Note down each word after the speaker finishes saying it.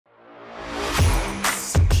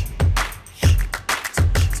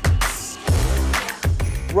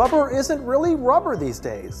Rubber isn't really rubber these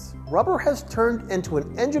days. Rubber has turned into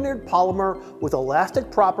an engineered polymer with elastic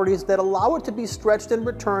properties that allow it to be stretched and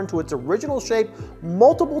returned to its original shape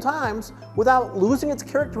multiple times without losing its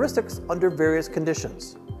characteristics under various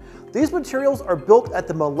conditions. These materials are built at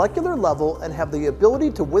the molecular level and have the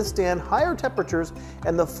ability to withstand higher temperatures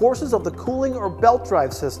and the forces of the cooling or belt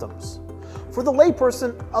drive systems. For the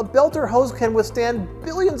layperson, a belt or hose can withstand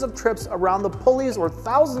billions of trips around the pulleys or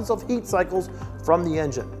thousands of heat cycles from the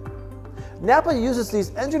engine. NAPA uses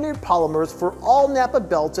these engineered polymers for all NAPA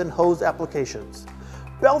belts and hose applications.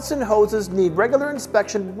 Belts and hoses need regular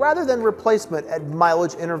inspection rather than replacement at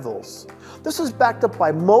mileage intervals. This is backed up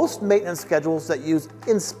by most maintenance schedules that use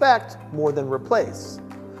inspect more than replace.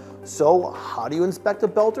 So how do you inspect a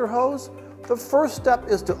belt or hose? The first step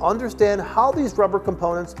is to understand how these rubber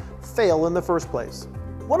components fail in the first place.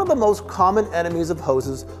 One of the most common enemies of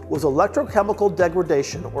hoses was electrochemical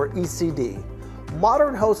degradation, or ECD.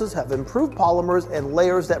 Modern hoses have improved polymers and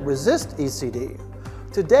layers that resist ECD.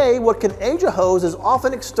 Today, what can age a hose is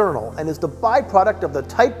often external and is the byproduct of the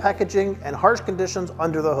tight packaging and harsh conditions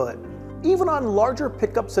under the hood. Even on larger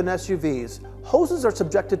pickups and SUVs, hoses are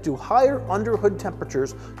subjected to higher underhood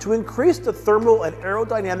temperatures to increase the thermal and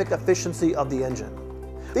aerodynamic efficiency of the engine.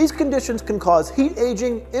 These conditions can cause heat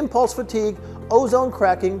aging, impulse fatigue, ozone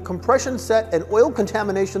cracking, compression set, and oil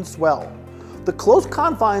contamination swell. The close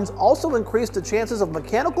confines also increase the chances of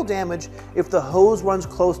mechanical damage if the hose runs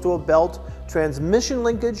close to a belt, transmission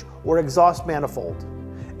linkage, or exhaust manifold.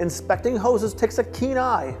 Inspecting hoses takes a keen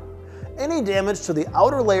eye. Any damage to the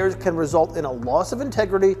outer layers can result in a loss of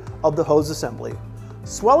integrity of the hose assembly.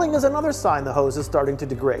 Swelling is another sign the hose is starting to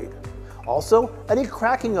degrade. Also, any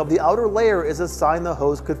cracking of the outer layer is a sign the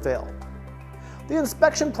hose could fail. The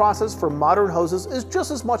inspection process for modern hoses is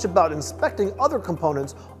just as much about inspecting other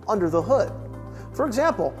components under the hood. For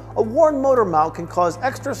example, a worn motor mount can cause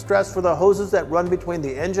extra stress for the hoses that run between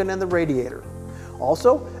the engine and the radiator.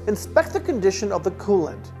 Also, inspect the condition of the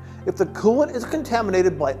coolant. If the coolant is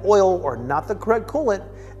contaminated by oil or not the correct coolant,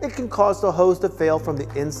 it can cause the hose to fail from the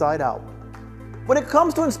inside out. When it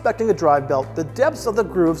comes to inspecting a drive belt, the depths of the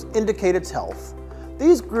grooves indicate its health.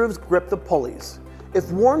 These grooves grip the pulleys.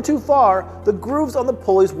 If worn too far, the grooves on the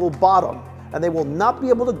pulleys will bottom and they will not be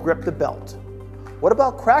able to grip the belt. What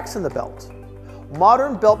about cracks in the belt?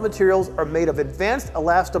 Modern belt materials are made of advanced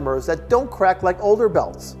elastomers that don't crack like older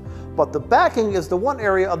belts, but the backing is the one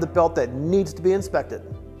area of the belt that needs to be inspected.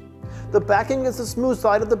 The backing is the smooth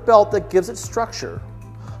side of the belt that gives it structure.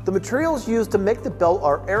 The materials used to make the belt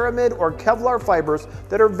are aramid or Kevlar fibers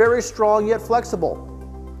that are very strong yet flexible.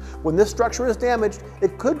 When this structure is damaged,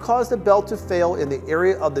 it could cause the belt to fail in the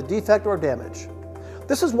area of the defect or damage.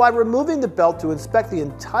 This is why removing the belt to inspect the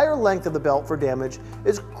entire length of the belt for damage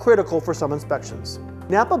is critical for some inspections.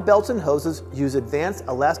 NAPA belts and hoses use advanced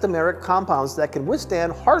elastomeric compounds that can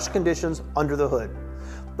withstand harsh conditions under the hood.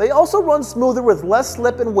 They also run smoother with less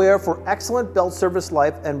slip and wear for excellent belt service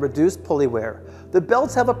life and reduced pulley wear. The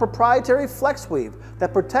belts have a proprietary flex weave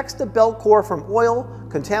that protects the belt core from oil,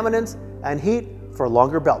 contaminants, and heat for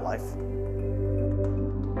longer belt life.